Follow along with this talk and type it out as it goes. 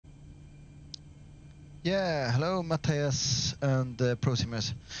Yeah, hello Matthias and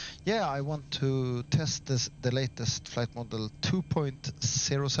ProSimers. Yeah, I want to test the latest flight model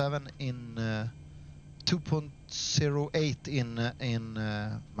 2.07 in 2.08 in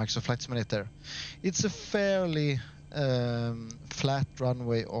Microsoft Flight Simulator. It's a fairly flat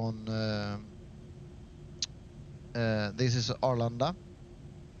runway on this is Arlanda.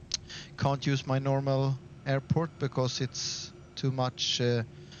 Can't use my normal airport because it's too much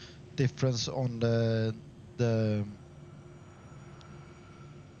difference on the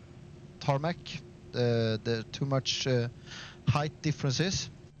tarmac, the too much height differences.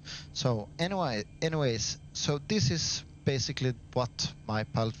 So anyways, so this is basically what my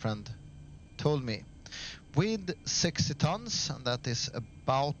pilot friend told me. With 60 tons, and that is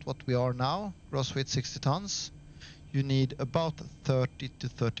about what we are now, gross weight 60 tons, you need about 30 to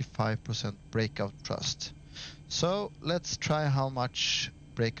 35% breakout thrust. So let's try how much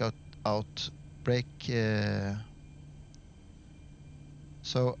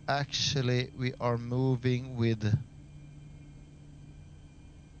so actually we are moving with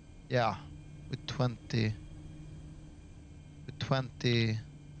 20%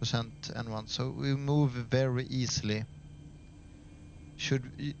 N1, so we move very easily. You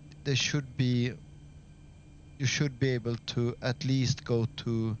should be able to at least go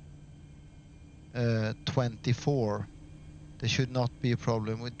to 24. There should not be a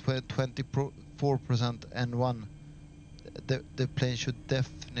problem with 24% N1. The plane should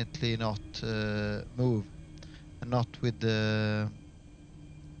definitely not move, and not with the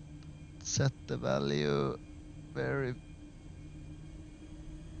set the value very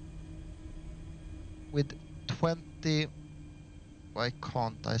with 20. Why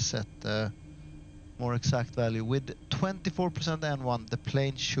can't I set the more exact value? With 24% N1, the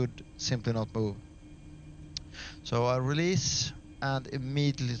plane should simply not move. So I release and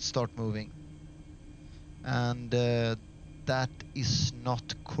immediately start moving, and that is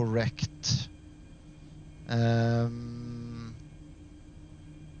not correct. That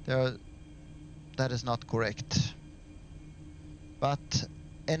is not correct. But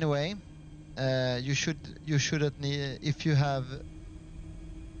anyway, you should need, if you have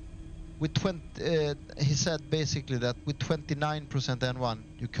with 20. He said basically that with 29% N1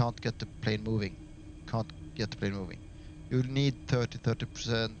 you can't get the plane moving. You need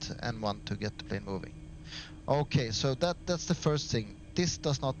 30% N1 to get the plane moving. Okay, so that's the first thing. This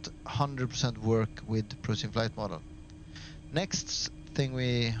does not 100% work with ProSim flight model. Next thing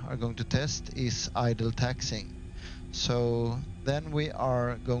we are going to test is idle taxiing. So then we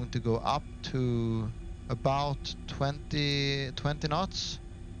are going to go up to about 20 knots.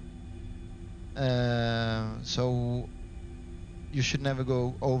 So you should never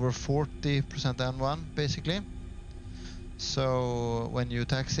go over 40% N1 basically. So when you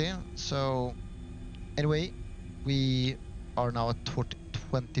taxi, so anyway, we are now at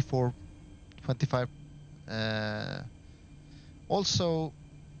 25. Also,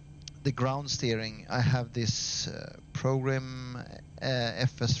 the ground steering. I have this program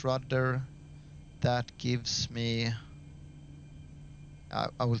FS Rudder that gives me.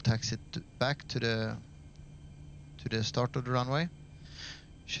 I will taxi it back to the start of the runway.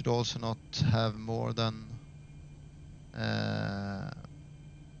 Should also not have more than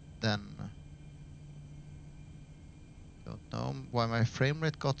don't know why my frame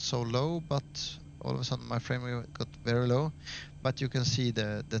rate got so low, but all of a sudden my frame rate got very low. But you can see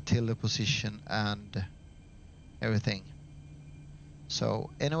the tiller position and everything.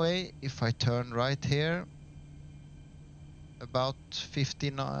 So anyway, if I turn right here, about 50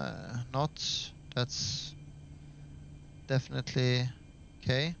 knots, that's definitely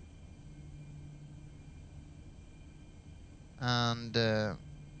okay. And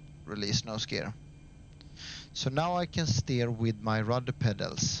release nose gear. So now I can steer with my rudder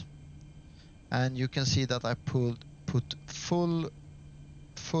pedals, and you can see that I put full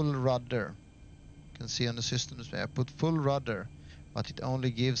rudder. You can see on the system display I put full rudder, but it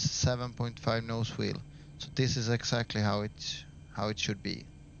only gives 7.5 nose wheel. So this is exactly how it should be.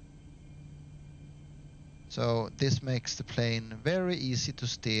 So this makes the plane very easy to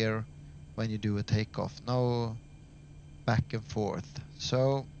steer when you do a takeoff. No back and forth.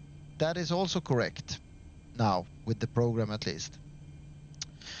 So that is also correct now with the program, at least.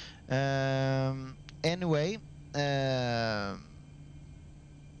 Anyway,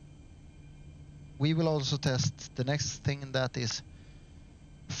 we will also test the next thing, and that is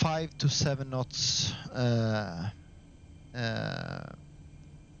 5 to 7 knots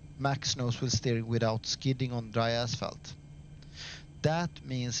max nose wheel steering without skidding on dry asphalt. That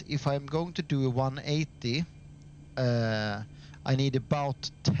means if I'm going to do a 180, I need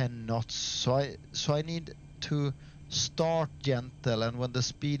about 10 knots. So I need to start gentle, and when the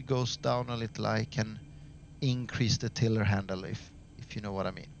speed goes down a little, I can increase the tiller handle, if you know what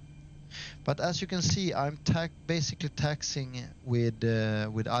I mean. But as you can see, I'm basically taxing with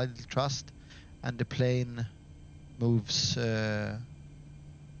idle thrust, and the plane moves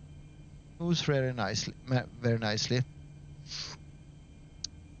very nicely.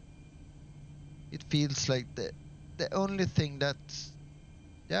 It feels like the only thing that,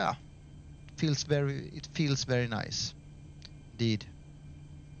 yeah, feels very nice indeed.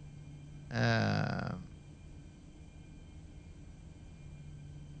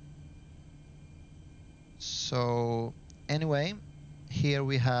 So anyway, here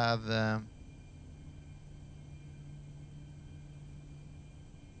we have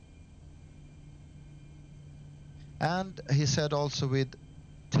and he said also with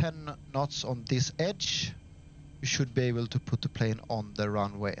 10 knots on this edge, you should be able to put the plane on the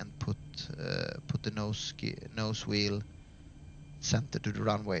runway and put the nose wheel centered to the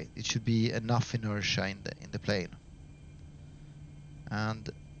runway. It should be enough inertia in the plane. And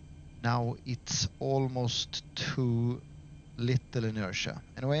now it's almost too little inertia.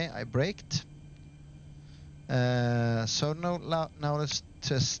 Anyway, I braked. So now let's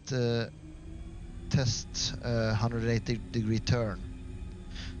test 180-degree turn.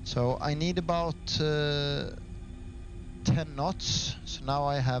 So I need about 10 knots. So now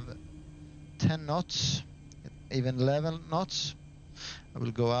I have 10 knots, even 11 knots. I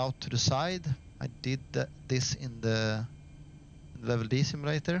will go out to the side. I did this in the level D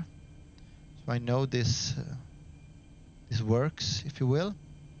simulator, so I know this works, if you will.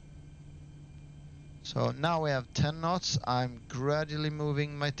 So now we have 10 knots. I'm gradually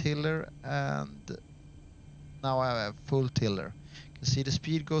moving my tiller, and now I have full tiller. You can see the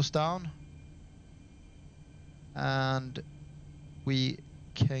speed goes down, and we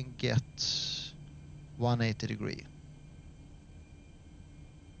can get 180 degree.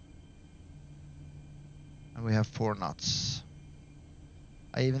 And we have 4 knots.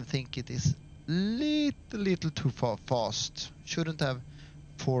 I even think it is little too fast. Shouldn't have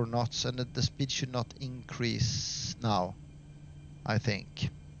 4 knots, and the speed should not increase now, I think.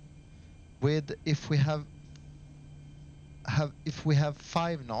 If we have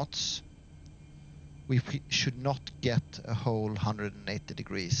 5 knots, we should not get a whole 180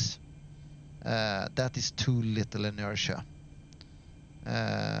 degrees. That is too little inertia.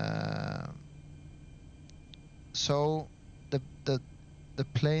 So the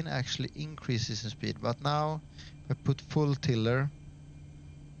plane actually increases in speed, but now if I put full tiller,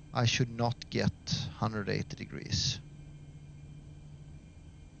 I should not get 180 degrees.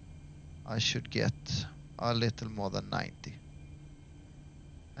 I should get a little more than 90.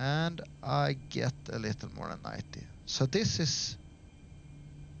 And I get a little more than 90. So this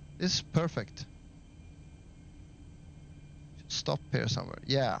is perfect. Should stop here somewhere.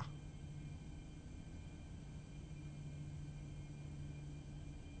 Yeah.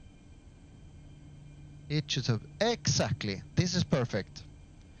 It should have exactly. This is perfect.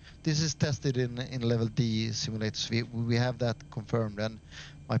 This is tested in level D simulators. We have that confirmed, and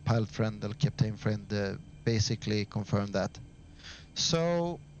my pilot friend, or captain friend, basically confirmed that.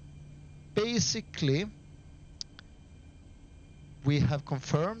 So basically, we have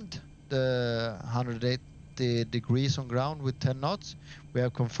confirmed the 180 degrees on ground with 10 knots. We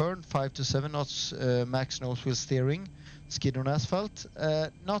have confirmed 5 to 7 knots max nose wheel steering, skid on asphalt.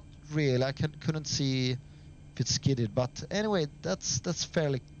 Not really. I couldn't see if it skidded, but anyway, that's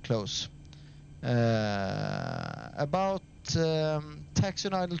fairly close. About taxi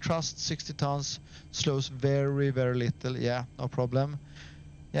and idle thrust 60 tons, slows very little. Yeah, no problem.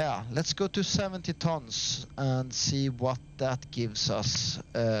 Yeah, let's go to 70 tons and see what that gives us.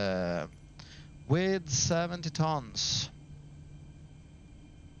 With 70 tons,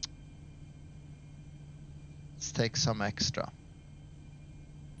 let's take some extra.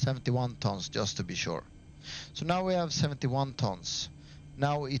 71 tons just to be sure. So now we have 71 tons.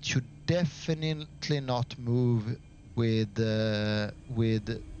 Now it should definitely not move with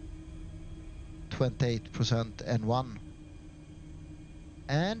 28% N1.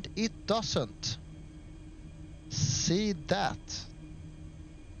 And it doesn't. See that?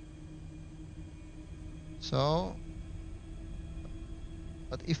 So,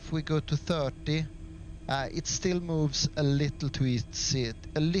 but if we go to 30, it still moves a little too easy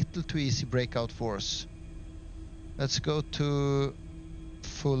breakout force. Let's go to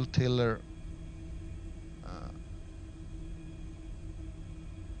full tiller.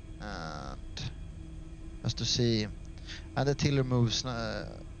 And just to see. And the tiller moves.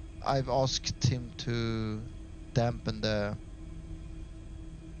 I've asked him to dampen the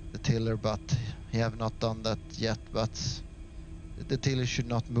tiller, but he have not done that yet. But the tiller should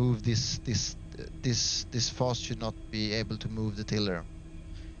not move this fast, should not be able to move the tiller.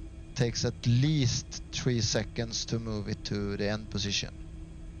 It takes at least 3 seconds to move it to the end position.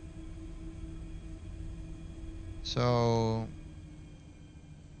 So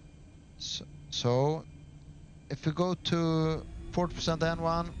if we go to 40%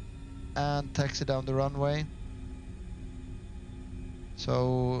 N1 and taxi down the runway,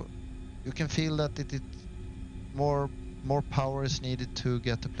 so you can feel that it more power is needed to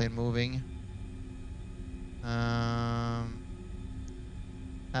get the plane moving.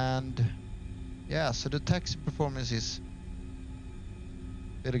 And yeah, so the taxi performance is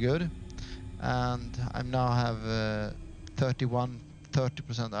very good, and I now have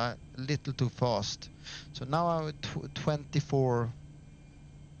 30%, a little too fast. So now I'm at 24.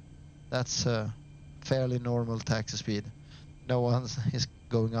 That's a fairly normal taxi speed. No one is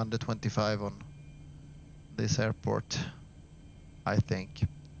going under 25 on this airport, I think.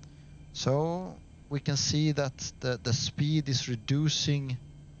 So we can see that the speed is reducing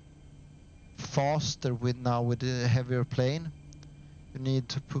faster with the heavier plane. You need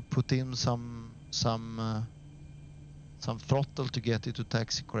to put in some throttle to get it to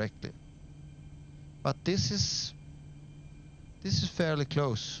taxi correctly. But this is fairly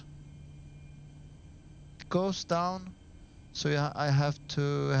close. It goes down, so I have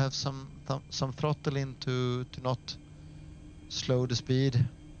to have some throttle in to not slow the speed.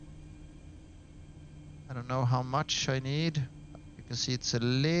 I don't know how much I need. You can see it's a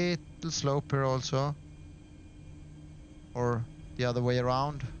little slope here also, or the other way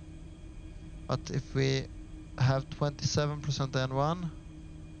around. But if we have 27% N1,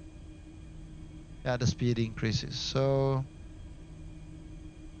 yeah, the speed increases. So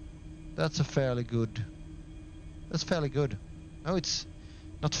that's fairly good. That's fairly good. No, it's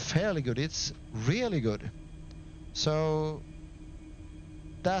not fairly good, it's really good. So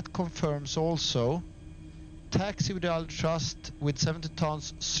that confirms also taxi with the thrust with 70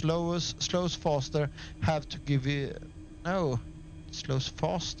 tons slows faster, have to give it, no, slows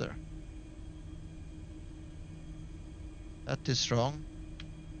faster. That is wrong.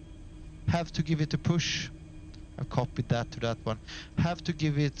 Have to give it a push. I've copied that to that one. Have to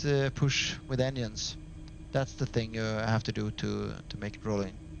give it a push with engines. That's the thing you have to do to make it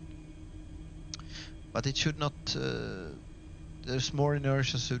rolling. But it should not, there's more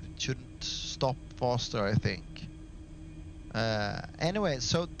inertia, so it shouldn't stop faster, I think. Anyway,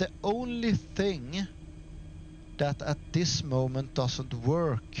 so the only thing that at this moment doesn't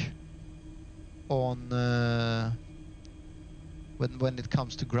work on when it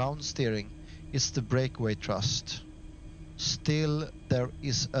comes to ground steering is the breakaway thrust. Still, there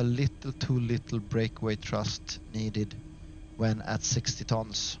is a little too little breakaway thrust needed when at 60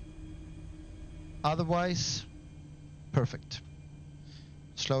 tons. Otherwise, perfect.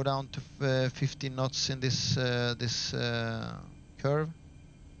 Slow down to 15 knots in this curve,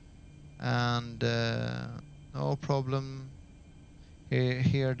 and no problem.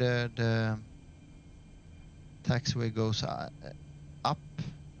 Here the taxiway goes up,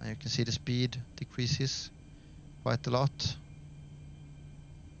 and you can see the speed decreases quite a lot.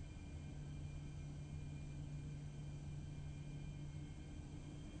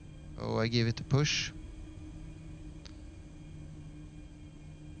 So I give it a push.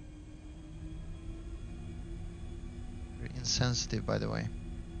 Very insensitive, by the way,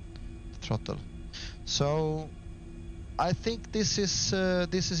 the throttle. So I think this is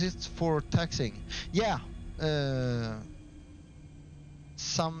it for taxiing. Yeah.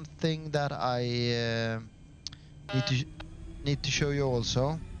 Something that I need to show you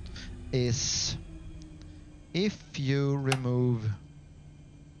also is if you remove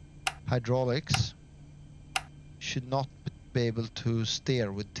hydraulics, you should not be able to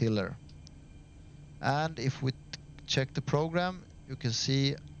steer with tiller. And if we check the program, you can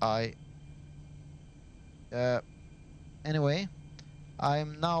see anyway,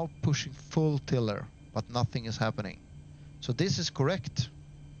 I'm now pushing full tiller, but nothing is happening. So this is correct.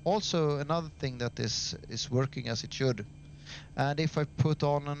 Also another thing that is working as it should. And if I put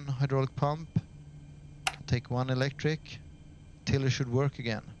on an hydraulic pump, take one electric, tiller should work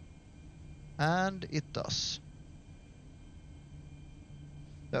again. And it does.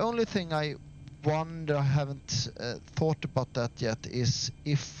 The only thing I wonder, I haven't thought about that yet, is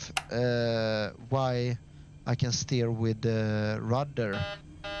if why I can steer with the rudder.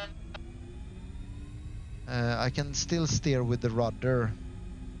 I can still steer with the rudder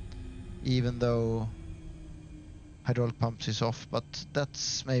even though hydraulic pumps is off, but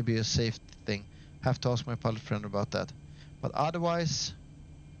that's maybe a safety thing. Have to ask my pilot friend about that. But otherwise,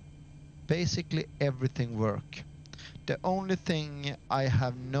 basically everything work. The only thing I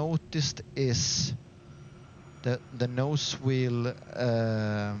have noticed is the nose wheel.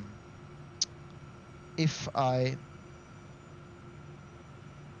 If I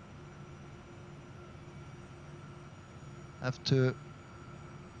have to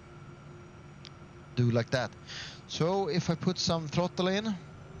do like that, so if I put some throttle in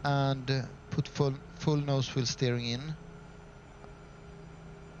and put full nose wheel steering in,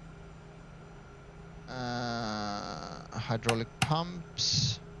 hydraulic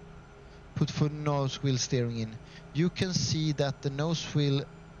pumps, put full nose wheel steering in, you can see that the nose wheel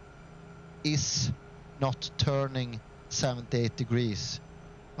is not turning 78 degrees,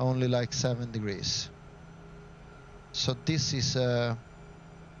 only like 7 degrees. So this is a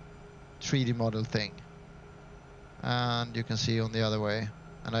 3D model thing, and you can see on the other way,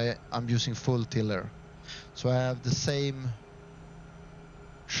 and I'm using full tiller, so I have the same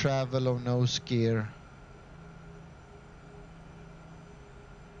travel of nose gear.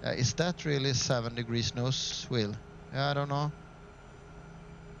 Is that really 7 degrees nose wheel? Yeah, I don't know.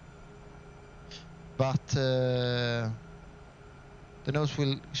 But the nose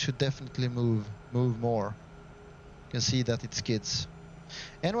wheel should definitely move more. You can see that it skids.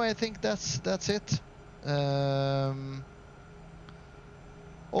 Anyway, I think that's it.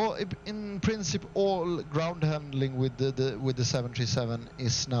 In principle, all ground handling with the 737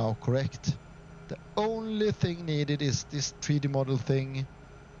 is now correct. The only thing needed is this 3D model thing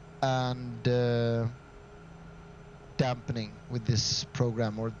and dampening with this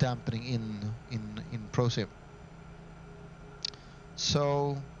program, or dampening in ProSim.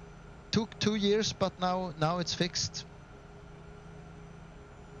 So took 2 years, but now it's fixed.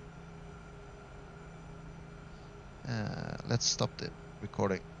 Let's stop the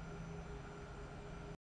recording.